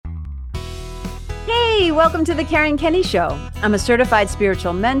Hey, welcome to the Karen Kenney Show. I'm a certified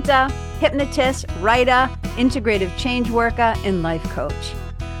spiritual mentor, hypnotist, writer, integrative change worker, and life coach.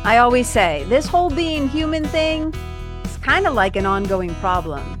 I always say this whole being human thing is kind of like an ongoing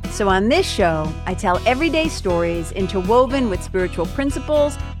problem. So on this show, I tell everyday stories interwoven with spiritual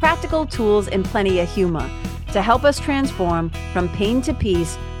principles, practical tools, and plenty of humor to help us transform from pain to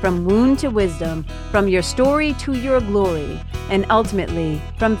peace, from wound to wisdom, from your story to your glory, and ultimately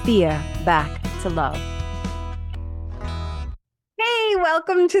from fear back to love. Hey,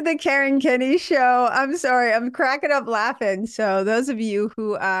 welcome to the Karen Kenney Show. I'm sorry, I'm cracking up laughing. So those of you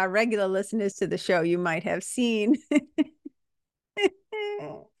who are regular listeners to the show, you might have seen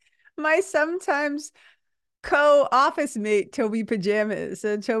my sometimes co-office mate, Toby Pajamas.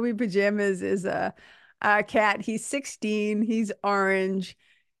 So Toby Pajamas is a cat. He's 16. He's orange.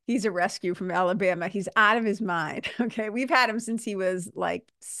 He's a rescue from Alabama. He's out of his mind. Okay. We've had him since he was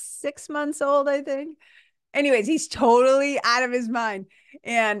like 6 months old, I think. Anyways, he's totally out of his mind.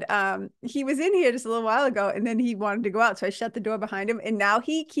 And he was in here just a little while ago, and then he wanted to go out. So I shut the door behind him. And now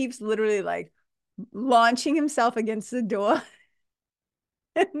he keeps literally like launching himself against the door.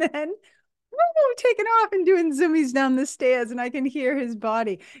 And then taking off and doing zoomies down the stairs, and I can hear his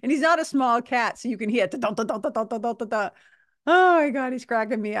body. And he's not a small cat, so you can hear oh my God, he's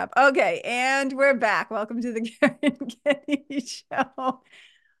cracking me up. Okay, and we're back. Welcome to the Karen Kenney Show.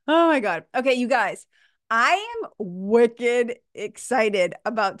 Oh my God. Okay, you guys, I am wicked excited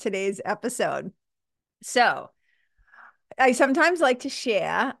about today's episode. So I sometimes like to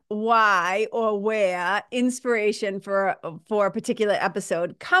share why or where inspiration for a particular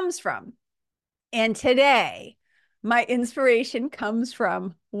episode comes from. And today, my inspiration comes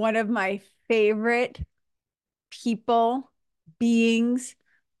from one of my favorite people, beings,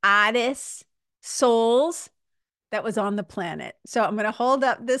 artists, souls that was on the planet. So I'm going to hold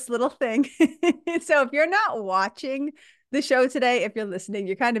up this little thing. So if you're not watching the show today, if you're listening,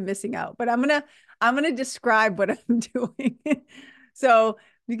 you're kind of missing out. But I'm going to describe what I'm doing. So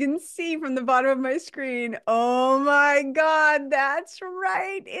you can see from the bottom of my screen, oh my God, that's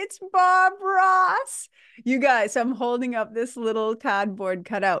right. It's Bob Ross. You guys, I'm holding up this little cardboard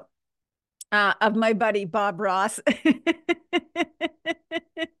cutout of my buddy, Bob Ross.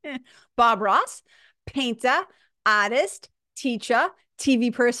 Bob Ross, painter, artist, teacher,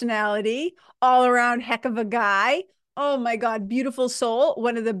 TV personality, all around heck of a guy. Oh my God, beautiful soul.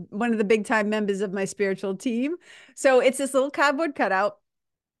 One of the big time members of my spiritual team. So it's this little cardboard cutout.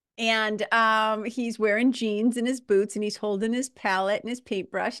 And he's wearing jeans and his boots, and he's holding his palette and his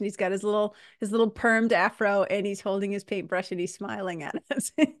paintbrush, and he's got his little permed afro, and he's holding his paintbrush, and he's smiling at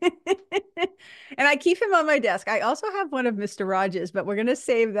us. And I keep him on my desk. I also have one of Mr. Rogers, but we're going to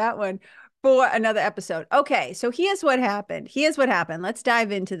save that one for another episode. Okay, so here's what happened. Let's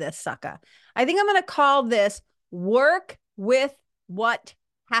dive into this sucker. I think I'm going to call this Work with What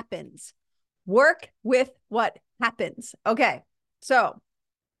Happens. Work with what happens. Okay, so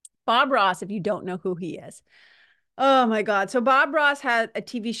Bob Ross, if you don't know who he is. Oh my God. So Bob Ross had a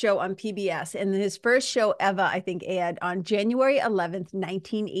TV show on PBS, and his first show ever, I think, aired on January 11th,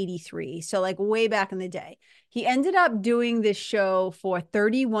 1983. So like way back in the day. He ended up doing this show for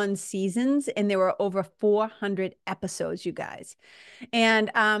 31 seasons, and there were over 400 episodes, you guys. And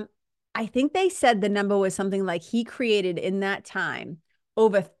I think they said the number was something like he created in that time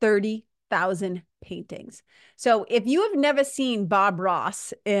over 30,000 paintings. So if you have never seen Bob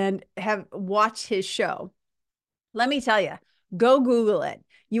Ross and have watched his show, let me tell you, go Google it.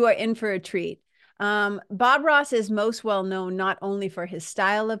 You are in for a treat. Bob Ross is most well known not only for his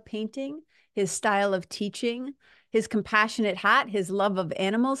style of painting, his style of teaching, his compassionate heart, his love of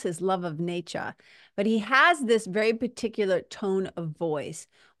animals, his love of nature, but he has this very particular tone of voice,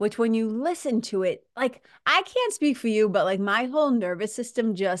 which when you listen to it, like I can't speak for you, but like my whole nervous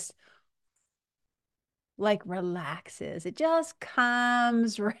system just like relaxes. It just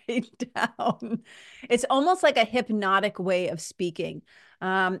calms right down. It's almost like a hypnotic way of speaking.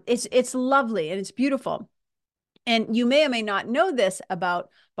 It's lovely and it's beautiful. And you may or may not know this about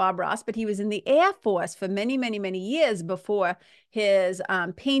Bob Ross, but he was in the Air Force for many, many, many years before his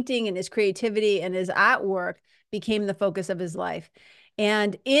painting and his creativity and his artwork became the focus of his life.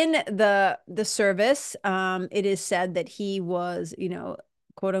 And in the service, it is said that he was,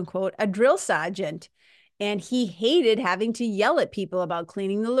 quote unquote, a drill sergeant. And he hated having to yell at people about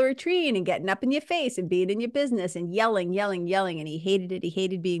cleaning the latrine and getting up in your face and being in your business and yelling. And he hated it. He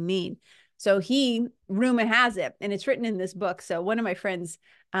hated being mean. So rumor has it, and it's written in this book. So one of my friends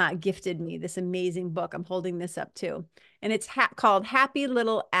gifted me this amazing book. I'm holding this up too. And it's called Happy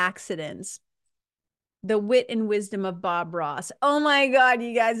Little Accidents. The Wit and Wisdom of Bob Ross. Oh my God,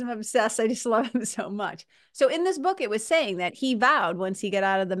 you guys, I'm obsessed. I just love him so much. So in this book, it was saying that he vowed once he got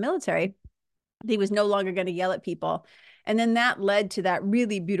out of the military, he was no longer going to yell at people. And then that led to that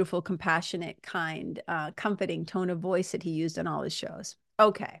really beautiful, compassionate, kind, comforting tone of voice that he used on all his shows.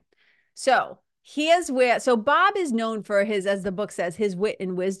 Okay. So here's where, so Bob is known for his, as the book says, his wit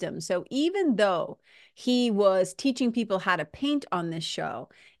and wisdom. So even though he was teaching people how to paint on this show,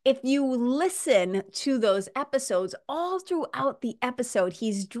 if you listen to those episodes, all throughout the episode,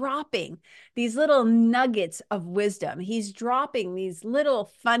 he's dropping these little nuggets of wisdom. He's dropping these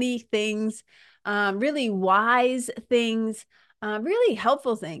little funny things, really wise things, really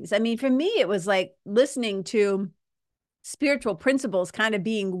helpful things. I mean, for me, it was like listening to spiritual principles kind of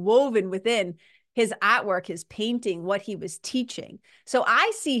being woven within his artwork, his painting, what he was teaching. So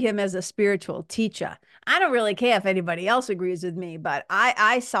I see him as a spiritual teacher. I don't really care if anybody else agrees with me, but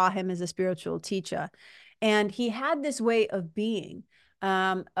I saw him as a spiritual teacher. And he had this way of being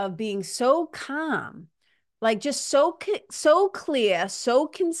so calm, like just so clear, so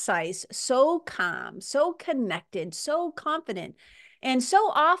concise, so calm, so connected, so confident. And so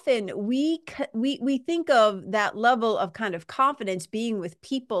often we think of that level of kind of confidence being with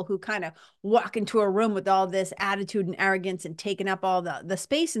people who kind of walk into a room with all this attitude and arrogance and taking up all the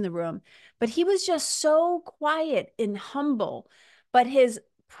space in the room. But he was just so quiet and humble, but his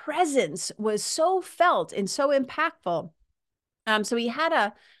presence was so felt and so impactful. So he had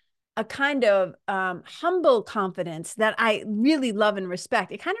a kind of humble confidence that I really love and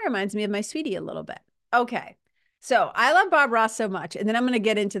respect. It kind of reminds me of my sweetie a little bit. Okay. So I love Bob Ross so much. And then I'm going to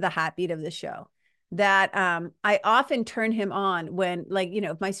get into the heartbeat of the show that I often turn him on when, like, you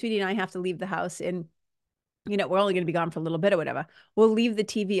know, if my sweetie and I have to leave the house and, you know, we're only going to be gone for a little bit or whatever, we'll leave the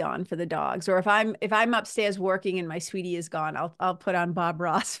TV on for the dogs. Or if I'm upstairs working and my sweetie is gone, I'll put on Bob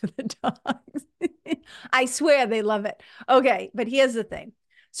Ross for the dogs. I swear they love it. Okay. But here's the thing.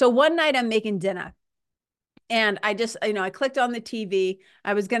 So one night I'm making dinner and I just, you know, I clicked on the TV.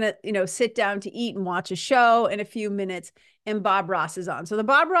 I was going to, you know, sit down to eat and watch a show in a few minutes and Bob Ross is on. So the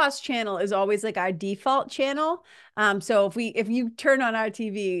Bob Ross channel is always like our default channel. So if you turn on our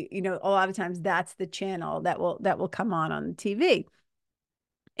TV, you know, a lot of times that's the channel that will come on the TV.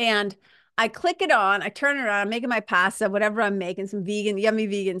 And I click it on, I turn it on, I'm making my pasta, whatever I'm making, some yummy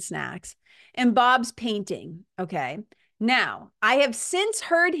vegan snacks. And Bob's painting. Okay. Now, I have since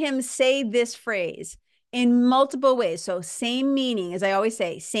heard him say this phrase in multiple ways. So same meaning, as I always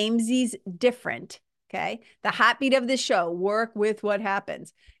say, same Z's different. Okay. The heartbeat of the show, work with what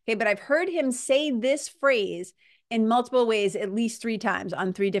happens. Okay. But I've heard him say this phrase in multiple ways, at least 3 times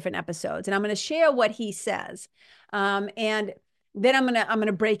on 3 different episodes. And I'm going to share what he says. And then I'm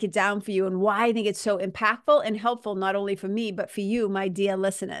gonna break it down for you and why I think it's so impactful and helpful, not only for me, but for you, my dear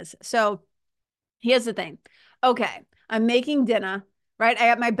listeners. So here's the thing. Okay, I'm making dinner, right? I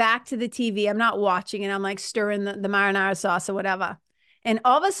have my back to the TV. I'm not watching and I'm like stirring the marinara sauce or whatever. And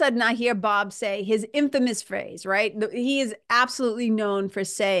all of a sudden I hear Bob say his infamous phrase, right? He is absolutely known for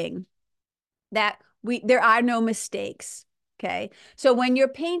saying that there are no mistakes. Okay. So when you're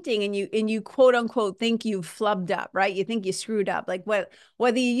painting and you quote unquote think you've flubbed up, right? You think you screwed up, like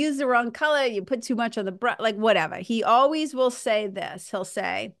whether you use the wrong color, you put too much on the brush, like whatever. He always will say this. He'll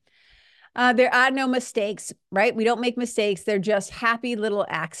say, there are no mistakes, right? We don't make mistakes. They're just happy little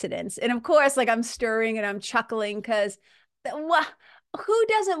accidents. And of course, like I'm stirring and I'm chuckling because who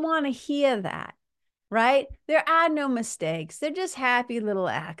doesn't want to hear that? Right? There are no mistakes. They're just happy little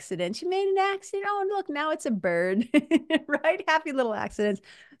accidents. You made an accident. Oh, look, now it's a bird, right? Happy little accidents.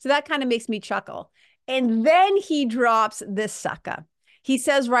 So that kind of makes me chuckle. And then he drops this sucker. He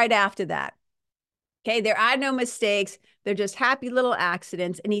says right after that, okay, there are no mistakes. They're just happy little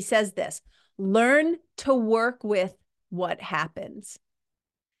accidents. And he says this, learn to work with what happens.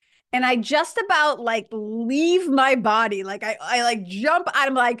 And I just about like leave my body. Like I like jump out.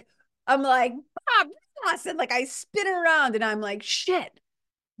 I'm like, Bob, and like I spin around and I'm like, shit,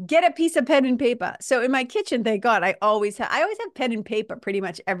 get a piece of pen and paper. So in my kitchen, thank God, I always have pen and paper pretty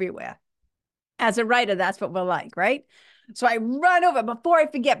much everywhere. As a writer, that's what we're like, right? So I run over before I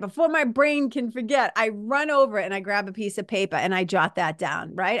forget, before my brain can forget, I run over and I grab a piece of paper and I jot that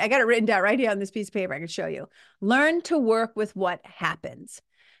down, right? I got it written down right here on this piece of paper. I can show you. Learn to work with what happens.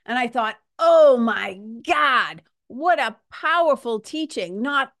 And I thought, oh my God, what a powerful teaching,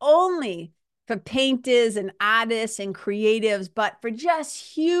 not only for painters and artists and creatives, but for just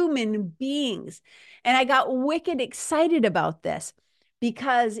human beings. And I got wicked excited about this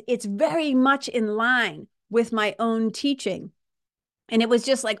because it's very much in line with my own teaching. And it was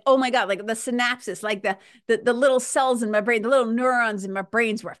just like, oh my God, like the synapses, like the little cells in my brain, the little neurons in my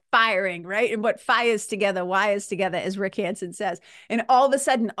brains were firing, right? And what fires together, wires together, as Rick Hansen says. And all of a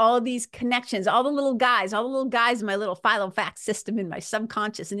sudden, all of these connections, all the little guys in my little filofax system in my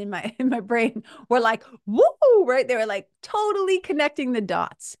subconscious and in my brain were like, woo, right? They were like totally connecting the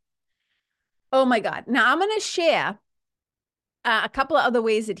dots. Oh my God. Now I'm going to share a couple of other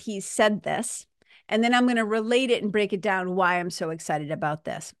ways that he's said this. And then I'm going to relate it and break it down why I'm so excited about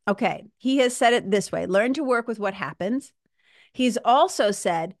this. Okay. He has said it this way: learn to work with what happens. He's also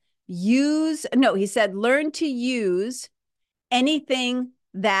said, he said, learn to use anything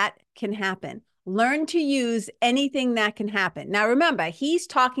that can happen. Learn to use anything that can happen. Now, remember, he's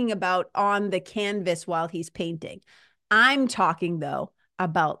talking about on the canvas while he's painting. I'm talking, though,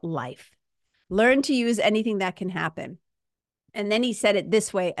 about life. Learn to use anything that can happen. And then he said it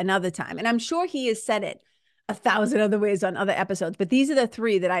this way another time. And I'm sure he has said it 1,000 other ways on other episodes, but these are the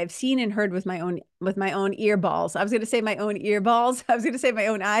three that I've seen and heard with my own ear balls. I was going to say my own ear balls. I was going to say my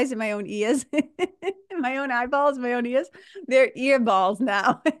own eyes and my own ears, my own eyeballs, my own ears. They're ear balls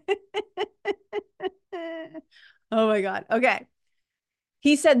now. Oh my God. Okay.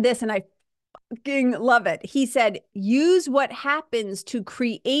 He said this, and I love it. He said, use what happens to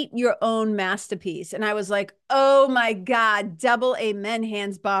create your own masterpiece. And I was like, oh my God, double amen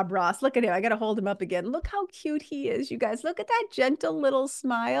hands, Bob Ross. Look at him. I got to hold him up again. Look how cute he is, you guys. Look at that gentle little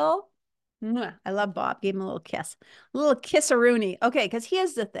smile. I love Bob. Gave him a little kiss, a little kiss-a-rooney. Okay, because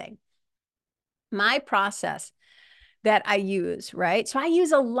here's the thing. My process that I use, right? So I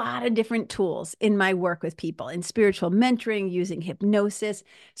use a lot of different tools in my work with people, in spiritual mentoring, using hypnosis,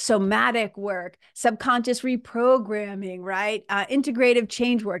 somatic work, subconscious reprogramming, right? Integrative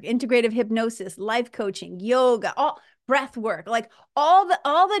change work, integrative hypnosis, life coaching, yoga, all breath work, like all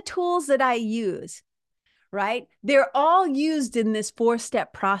the tools that I use, right? They're all used in this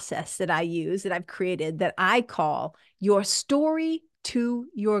 4-step process that I use, that I've created, that I call your story to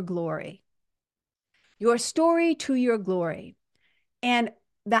your glory. Your story to your glory. And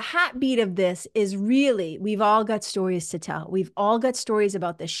the heartbeat of this is really, we've all got stories to tell. We've all got stories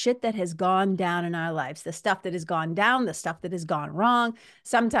about the shit that has gone down in our lives, the stuff that has gone down, the stuff that has gone wrong,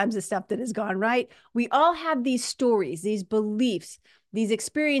 sometimes the stuff that has gone right. We all have these stories, these beliefs, these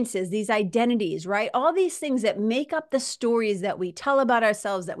experiences, these identities, right? All these things that make up the stories that we tell about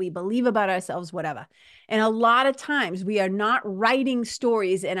ourselves, that we believe about ourselves, whatever. And a lot of times we are not writing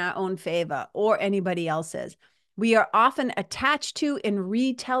stories in our own favor or anybody else's. We are often attached to and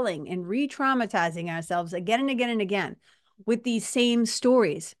retelling and re-traumatizing ourselves again and again and again with these same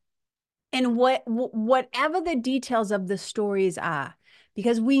stories. And whatever the details of the stories are,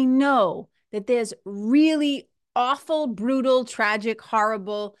 because we know that there's really awful, brutal, tragic,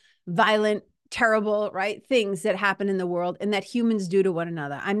 horrible, violent, terrible, right, things that happen in the world and that humans do to one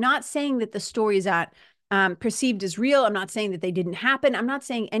another. I'm not saying that the stories aren't perceived as real. I'm not saying that they didn't happen. I'm not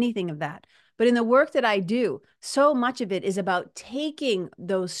saying anything of that. But in the work that I do, so much of it is about taking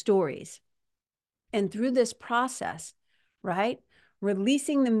those stories and through this process, right,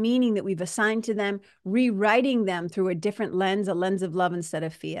 releasing the meaning that we've assigned to them, rewriting them through a different lens, a lens of love instead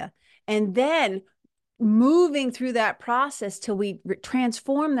of fear, and then moving through that process till we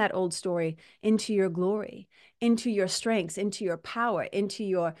transform that old story into your glory, into your strengths, into your power, into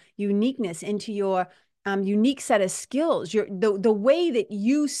your uniqueness, into your unique set of skills, the way that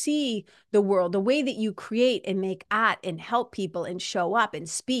you see the world, the way that you create and make art and help people and show up and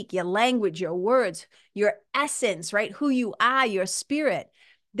speak, your language, your words, your essence, right? Who you are, your spirit.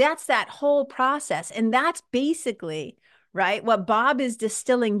 That's that whole process. And that's basically, right, what Bob is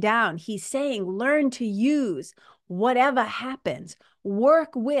distilling down. He's saying, learn to use whatever happens,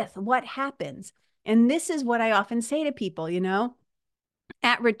 work with what happens. And this is what I often say to people,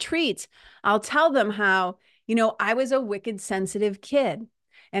 at retreats, I'll tell them how, I was a wicked sensitive kid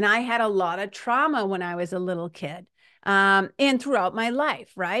and I had a lot of trauma when I was a little kid and throughout my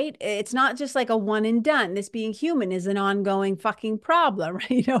life, right? It's not just like a one and done. This being human is an ongoing fucking problem,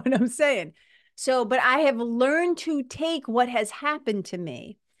 right? You know what I'm saying? So, but I have learned to take what has happened to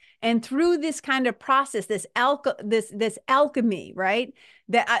me and through this kind of process, this alchemy, right?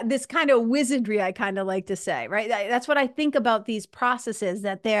 This kind of wizardry, I kind of like to say, right? That's what I think about these processes,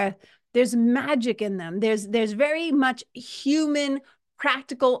 that there's magic in them. There's very much human,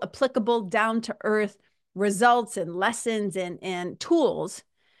 practical, applicable, down to earth results and lessons and tools,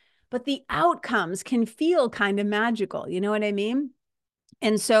 but the outcomes can feel kind of magical. You know what I mean?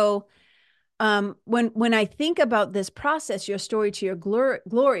 And so when I think about this process, your story to your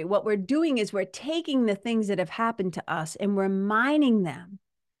glory, what we're doing is we're taking the things that have happened to us and we're mining them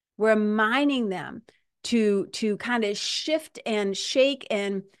to kind of shift and shake.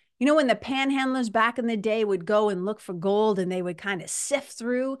 And when the panhandlers back in the day would go and look for gold, and they would kind of sift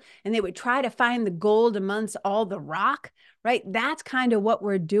through and they would try to find the gold amongst all the rock, right? That's kind of what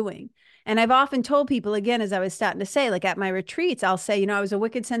we're doing. And I've often told people, again, as I was starting to say, like at my retreats, I'll say, I was a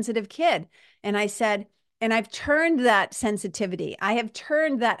wicked sensitive kid. And I said, and I've turned that sensitivity, I have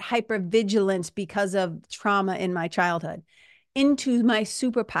turned that hypervigilance because of trauma in my childhood into my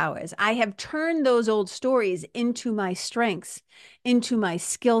superpowers. I have turned those old stories into my strengths, into my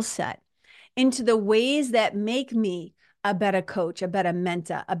skill set, into the ways that make me a better coach, a better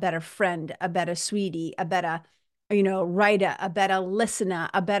mentor, a better friend, a better sweetie, a better, writer, a better listener,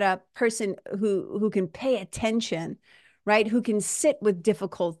 a better person who can pay attention, right? Who can sit with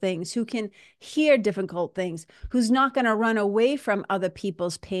difficult things, who can hear difficult things, who's not going to run away from other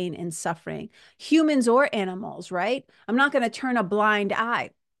people's pain and suffering, humans or animals, right? I'm not going to turn a blind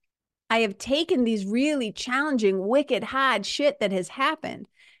eye. I have taken these really challenging, wicked, hard shit that has happened,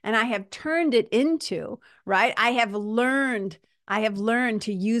 and I have turned it into, right? I have learned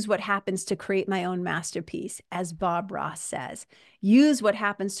to use what happens to create my own masterpiece, as Bob Ross says. Use what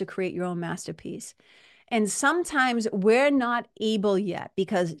happens to create your own masterpiece. And sometimes we're not able yet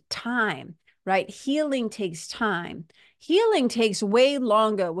because time, right? Healing takes time. Healing takes way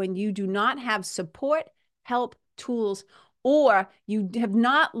longer when you do not have support, help, tools, or you have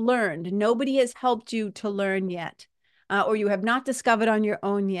not learned. Nobody has helped you to learn yet, or you have not discovered on your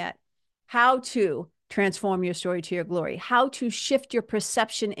own yet how to transform your story to your glory, how to shift your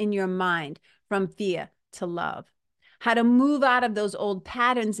perception in your mind from fear to love, how to move out of those old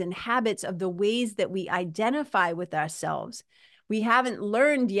patterns and habits of the ways that we identify with ourselves. We haven't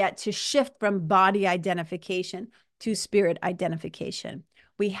learned yet to shift from body identification to spirit identification.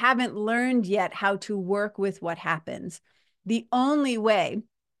 We haven't learned yet how to work with what happens. The only way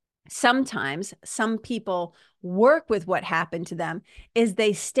sometimes some people work with what happened to them is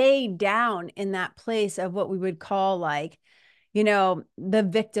they stay down in that place of what we would call the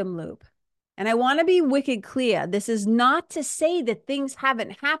victim loop. And I want to be wicked clear. This is not to say that things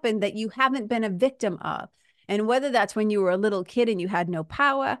haven't happened that you haven't been a victim of. And whether that's when you were a little kid and you had no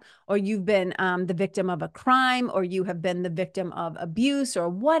power, or you've been the victim of a crime, or you have been the victim of abuse or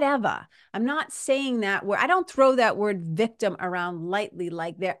whatever. I'm not saying that I don't throw that word victim around lightly,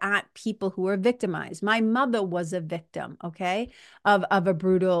 like there aren't people who are victimized. My mother was a victim, okay, of a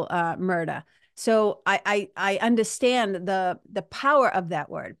brutal murder. So I understand the power of that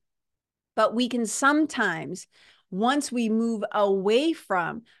word. But we can sometimes, once we move away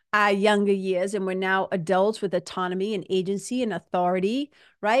from our younger years and we're now adults with autonomy and agency and authority,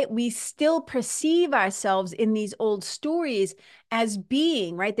 right? We still perceive ourselves in these old stories as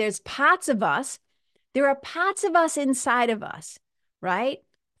being, right? There are parts of us inside of us, right?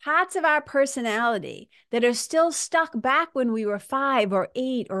 Parts of our personality that are still stuck back when we were 5 or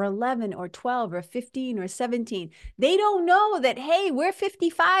 8 or 11 or 12 or 15 or 17. They don't know that, hey, we're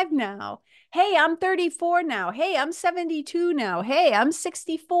 55 now. Hey, I'm 34 now. Hey, I'm 72 now. Hey, I'm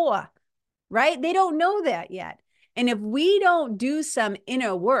 64, right? They don't know that yet. And if we don't do some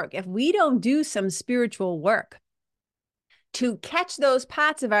inner work, if we don't do some spiritual work to catch those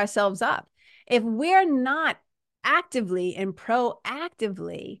parts of ourselves up, if we're not actively and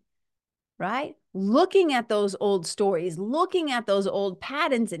proactively, right, looking at those old stories, looking at those old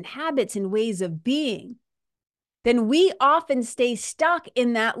patterns and habits and ways of being, then we often stay stuck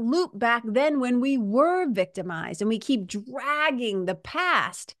in that loop back then when we were victimized, and we keep dragging the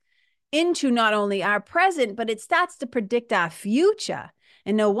past into not only our present, but it starts to predict our future.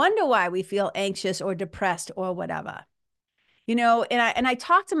 And no wonder why we feel anxious or depressed or whatever. And I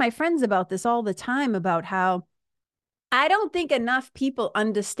talk to my friends about this all the time, about how I don't think enough people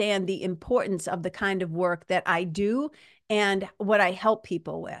understand the importance of the kind of work that I do and what I help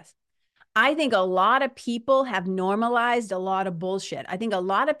people with. I think a lot of people have normalized a lot of bullshit. I think a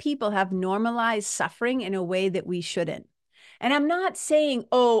lot of people have normalized suffering in a way that we shouldn't. And I'm not saying,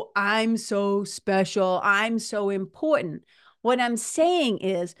 oh, I'm so special, I'm so important. What I'm saying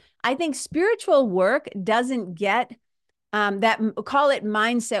is, I think spiritual work doesn't get call it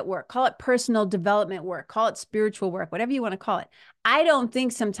mindset work, call it personal development work, call it spiritual work, whatever you want to call it. I don't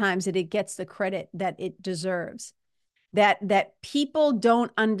think sometimes that it gets the credit that it deserves, that people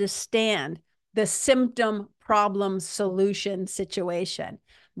don't understand the symptom, problem, solution situation.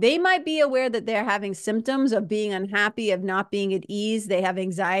 They might be aware that they're having symptoms of being unhappy, of not being at ease. They have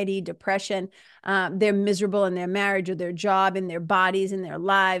anxiety, depression. They're miserable in their marriage or their job, in their bodies, in their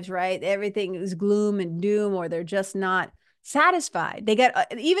lives, right? Everything is gloom and doom, or they're just not satisfied.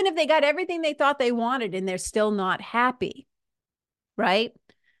 Even if they got everything they thought they wanted and they're still not happy, right?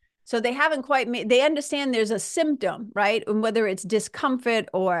 So they haven't quite made, they understand there's a symptom, right? And whether it's discomfort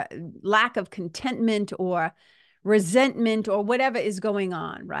or lack of contentment or resentment or whatever is going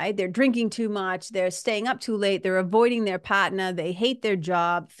on, right? They're drinking too much, they're staying up too late, they're avoiding their partner, they hate their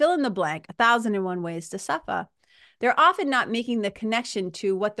job, fill in the blank, 1,001 ways to suffer. They're often not making the connection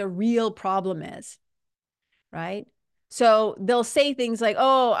to what the real problem is, right? So they'll say things like,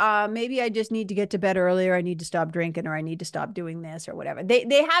 oh, maybe I just need to get to bed earlier. I need to stop drinking, or I need to stop doing this or whatever.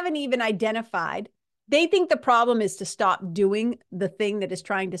 They haven't even identified. They think the problem is to stop doing the thing that is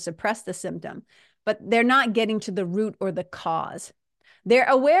trying to suppress the symptom, but they're not getting to the root or the cause. They're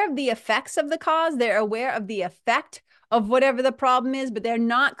aware of the effects of the cause. They're aware of the effect of whatever the problem is, but they're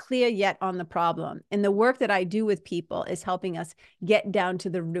not clear yet on the problem. And the work that I do with people is helping us get down to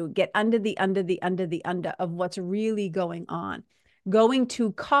the root, get under of what's really going on, going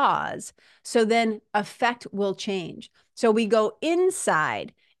to cause. So then effect will change. So we go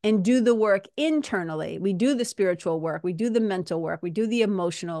inside and do the work internally. We do the spiritual work, we do the mental work, we do the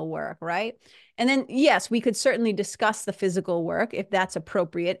emotional work, right? And then, yes, we could certainly discuss the physical work if that's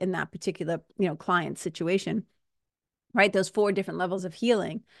appropriate in that particular, client situation, right? Those 4 different levels of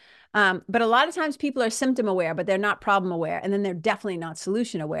healing. But a lot of times people are symptom aware, but they're not problem aware. And then they're definitely not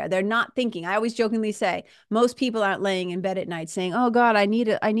solution aware. They're not thinking. I always jokingly say, most people aren't laying in bed at night saying, oh God, I need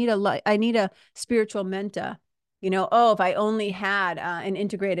a spiritual mentor. Oh, if I only had an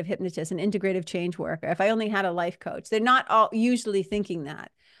integrative hypnotist, an integrative change worker, if I only had a life coach. They're not all usually thinking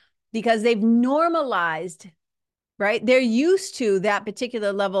that, because they've normalized, right? They're used to that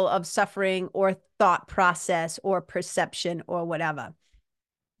particular level of suffering or thought process or perception or whatever.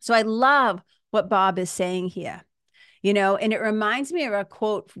 So I love what Bob is saying here, and it reminds me of a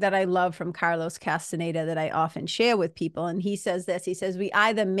quote that I love from Carlos Castaneda that I often share with people. And he says this, he says, we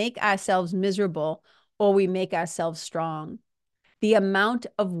either make ourselves miserable or we make ourselves strong. The amount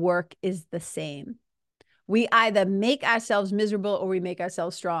of work is the same. We either make ourselves miserable or we make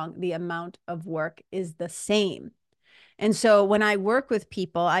ourselves strong. The amount of work is the same. And so when I work with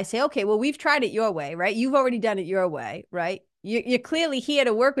people, I say, okay, well, we've tried it your way, right? You've already done it your way, right? You're clearly here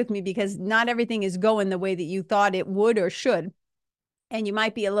to work with me because not everything is going the way that you thought it would or should. And you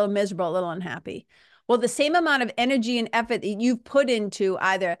might be a little miserable, a little unhappy. Well, the same amount of energy and effort that you've put into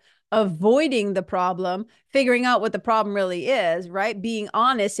either avoiding the problem, figuring out what the problem really is, right? Being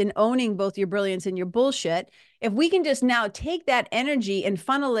honest and owning both your brilliance and your bullshit. If we can just now take that energy and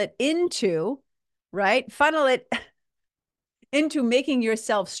funnel it into, right? Funnel it into making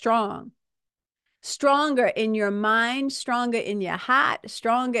yourself stronger in your mind, stronger in your heart,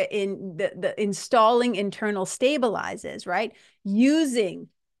 stronger in the installing internal stabilizers, right? Using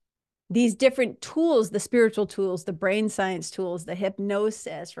these different tools, the spiritual tools, the brain science tools, the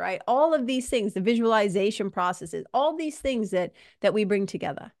hypnosis, right? All of these things, the visualization processes, all these things that we bring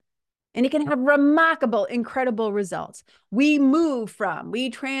together. And it can have remarkable, incredible results. We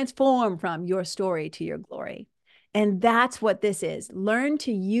transform from your story to your glory. And that's what this is. Learn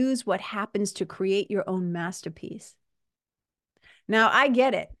to use what happens to create your own masterpiece. Now, I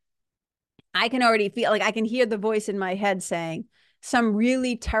get it. I can already feel like I can hear the voice in my head saying, some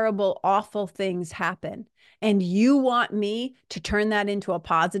really terrible, awful things happen. And you want me to turn that into a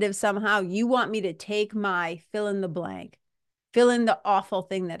positive somehow? You want me to take my fill in the blank, fill in the awful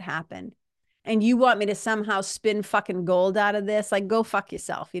thing that happened, and you want me to somehow spin fucking gold out of this? Like, go fuck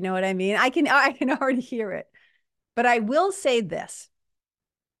yourself. You know what I mean? I can already hear it. But I will say this.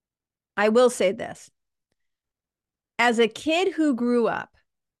 As a kid who grew up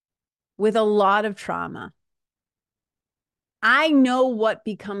with a lot of trauma, I know what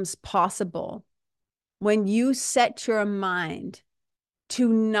becomes possible when you set your mind to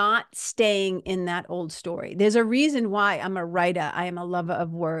not staying in that old story. There's a reason why I'm a writer. I am a lover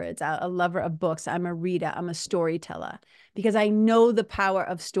of words, a lover of books. I'm a reader. I'm a storyteller, because I know the power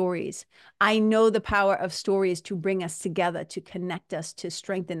of stories. I know the power of stories to bring us together, to connect us, to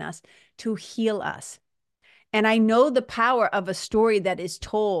strengthen us, to heal us. And I know the power of a story that is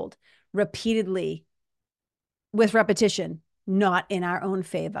told repeatedly with repetition, not in our own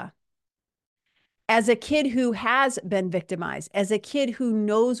favor. As a kid who has been victimized, as a kid who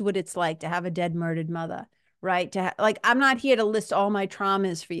knows what it's like to have a dead, murdered mother, right? I'm not here to list all my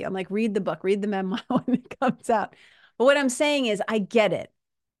traumas for you. I'm like, read the book, read the memoir when it comes out. But what I'm saying is, I get it.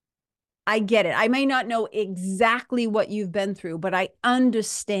 I may not know exactly what you've been through, but I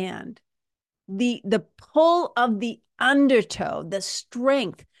understand the pull of the undertow, the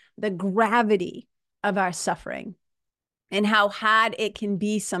strength, the gravity of our suffering, and how hard it can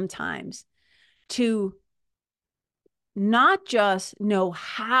be sometimes to not just know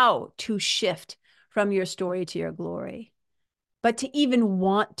how to shift from your story to your glory, but to even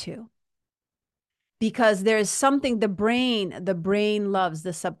want to. Because there's something, the brain loves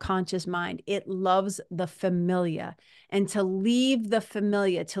the subconscious mind. It loves the familiar. And to leave the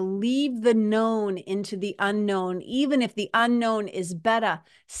familiar, to leave the known into the unknown, even if the unknown is better,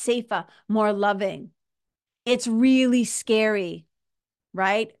 safer, more loving, it's really scary,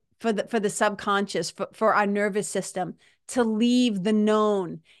 right? For the subconscious, for our nervous system, to leave the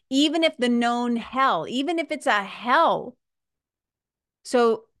known, even if the known hell, even if it's a hell.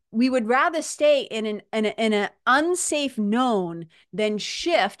 So we would rather stay in an unsafe known than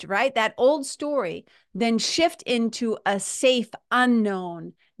shift, right? That old story, then shift into a safe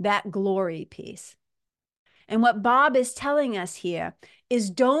unknown, that glory piece. And what Bob is telling us here is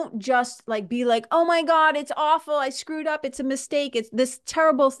don't just like be like, oh my God, it's awful. I screwed up. It's a mistake. It's this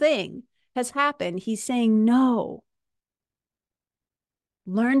terrible thing has happened. He's saying, no,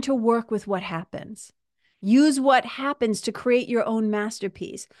 learn to work with what happens. Use what happens to create your own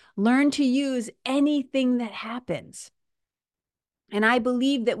masterpiece. Learn to use anything that happens. And I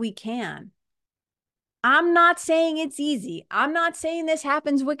believe that we can. I'm not saying it's easy. I'm not saying this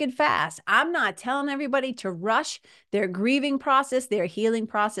happens wicked fast. I'm not telling everybody to rush their grieving process, their healing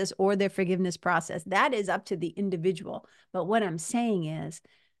process, or their forgiveness process. That is up to the individual. But what I'm saying is,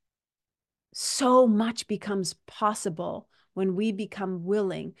 so much becomes possible when we become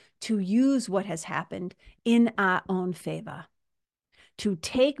willing to use what has happened in our own favor, to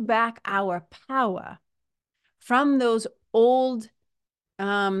take back our power from those old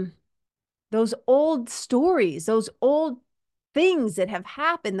stories, those old things that have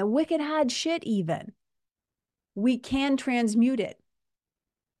happened, the wicked hard shit even. We can transmute it.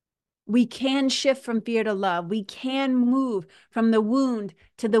 We can shift from fear to love. We can move from the wound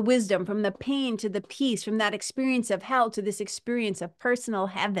to the wisdom, from the pain to the peace, from that experience of hell to this experience of personal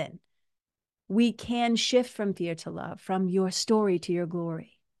heaven. We can shift from fear to love, from your story to your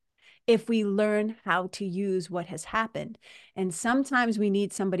glory, if we learn how to use what has happened. And sometimes we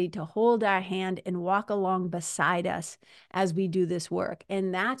need somebody to hold our hand and walk along beside us as we do this work.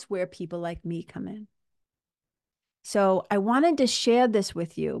 And that's where people like me come in. So I wanted to share this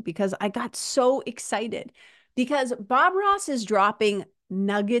with you because I got so excited, because Bob Ross is dropping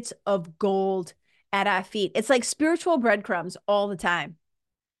nuggets of gold at our feet. It's like spiritual breadcrumbs all the time.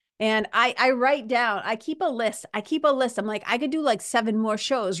 And I write down, I keep a list. I'm like, I could do like 7 more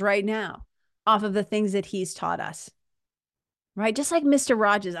shows right now off of the things that he's taught us. Right? Just like Mr.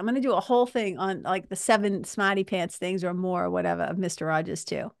 Rogers. I'm going to do a whole thing on like the 7 smarty pants things or more or whatever of Mr. Rogers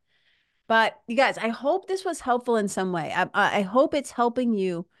too. But you guys, I hope this was helpful in some way. I hope it's helping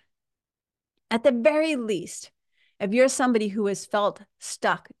you at the very least. If you're somebody who has felt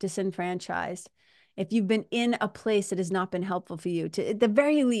stuck, disenfranchised, if you've been in a place that has not been helpful for you, to at the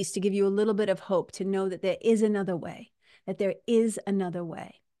very least, to give you a little bit of hope, to know that there is another way, that there is another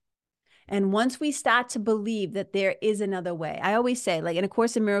way. And once we start to believe that there is another way, I always say, like in A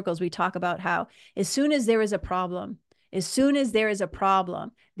Course in Miracles, we talk about how as soon as there is a problem,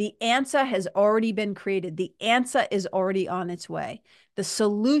 the answer has already been created. The answer is already on its way. The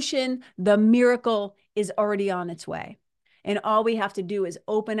solution, the miracle is already on its way. And all we have to do is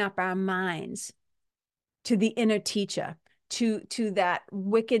open up our minds to the inner teacher, to that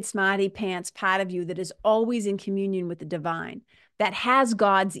wicked smarty pants part of you that is always in communion with the divine, that has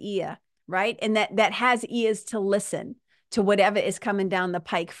God's ear, right? And that has ears to listen to whatever is coming down the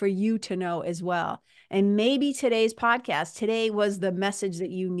pike for you to know as well. And maybe today's podcast, today was the message that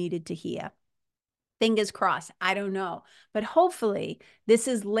you needed to hear. Fingers crossed. I don't know. But hopefully this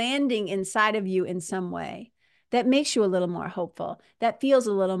is landing inside of you in some way that makes you a little more hopeful, that feels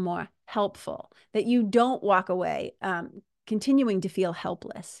a little more helpful, that you don't walk away continuing to feel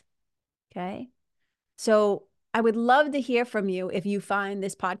helpless. Okay. So I would love to hear from you if you find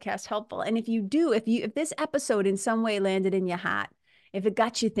this podcast helpful. And if you do, if this episode in some way landed in your heart, if it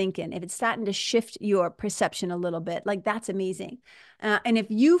got you thinking, if it's starting to shift your perception a little bit, like that's amazing. And if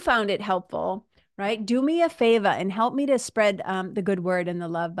you found it helpful, right, do me a favor and help me to spread the good word and the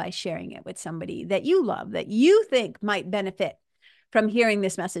love by sharing it with somebody that you love, that you think might benefit from hearing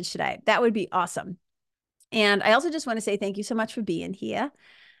this message today. That would be awesome. And I also just want to say thank you so much for being here.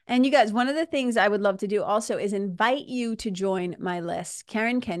 And you guys, one of the things I would love to do also is invite you to join my list,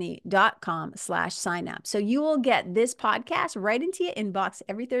 KarenKenney.com/sign up. So you will get this podcast right into your inbox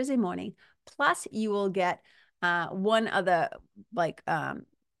every Thursday morning. Plus you will get one other, like, I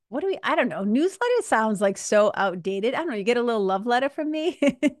don't know, newsletter sounds like so outdated. I don't know, you get a little love letter from me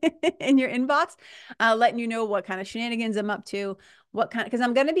in your inbox, letting you know what kind of shenanigans I'm up to, what kind, because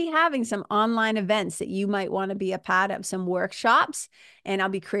I'm going to be having some online events that you might want to be a part of, some workshops, and I'll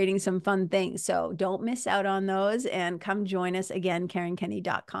be creating some fun things. So don't miss out on those and come join us again,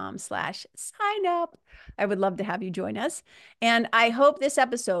 KarenKenney.com/sign up. I would love to have you join us. And I hope this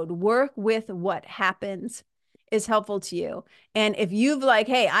episode, Work with What Happens, is helpful to you. And if you've like,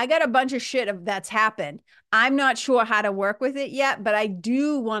 hey, I got a bunch of shit that's happened. I'm not sure how to work with it yet, but I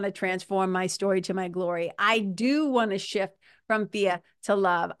do want to transform my story to my glory. I do want to shift from fear to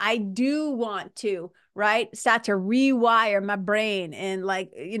love. I do want to, right, start to rewire my brain and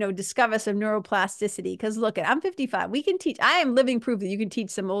like, discover some neuroplasticity. Because look, I'm 55. We can teach. I am living proof that you can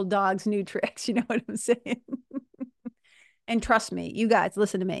teach some old dogs new tricks. You know what I'm saying? And trust me, you guys,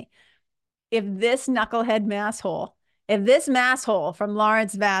 listen to me. If this knucklehead masshole, if this masshole from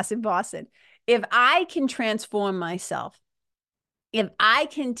Lawrence, Mass in Boston, if I can transform myself, if I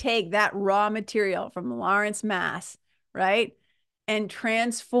can take that raw material from Lawrence, Mass, right, and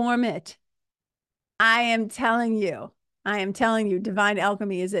transform it, I am telling you, divine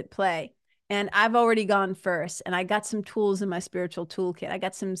alchemy is at play. And I've already gone first, and I got some tools in my spiritual toolkit. I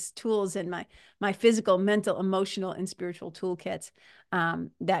got some tools in my physical, mental, emotional, and spiritual toolkits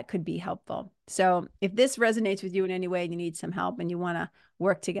that could be helpful. So if this resonates with you in any way and you need some help and you want to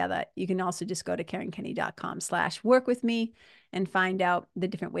work together, you can also just go to KarenKenney.com/work with me and find out the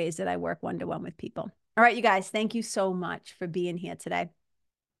different ways that I work one-to-one with people. All right, you guys, thank you so much for being here today.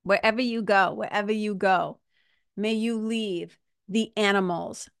 Wherever you go, may you leave the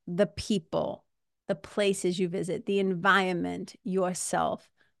animals, the people, the places you visit, the environment, yourself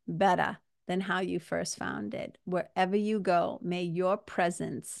better than how you first found it. Wherever you go, may your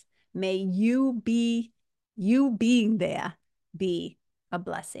presence, may you being there be a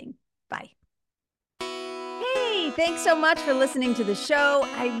blessing. Bye. Hey, thanks so much for listening to the show.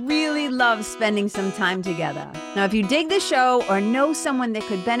 I really love spending some time together. Now, if you dig the show or know someone that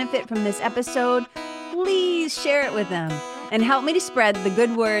could benefit from this episode, please share it with them and help me to spread the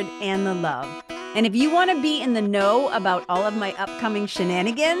good word and the love. And if you want to be in the know about all of my upcoming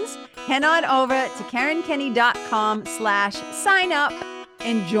shenanigans, head on over to KarenKenney.com/sign up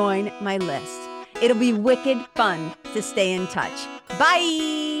and join my list. It'll be wicked fun to stay in touch.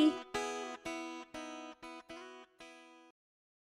 Bye.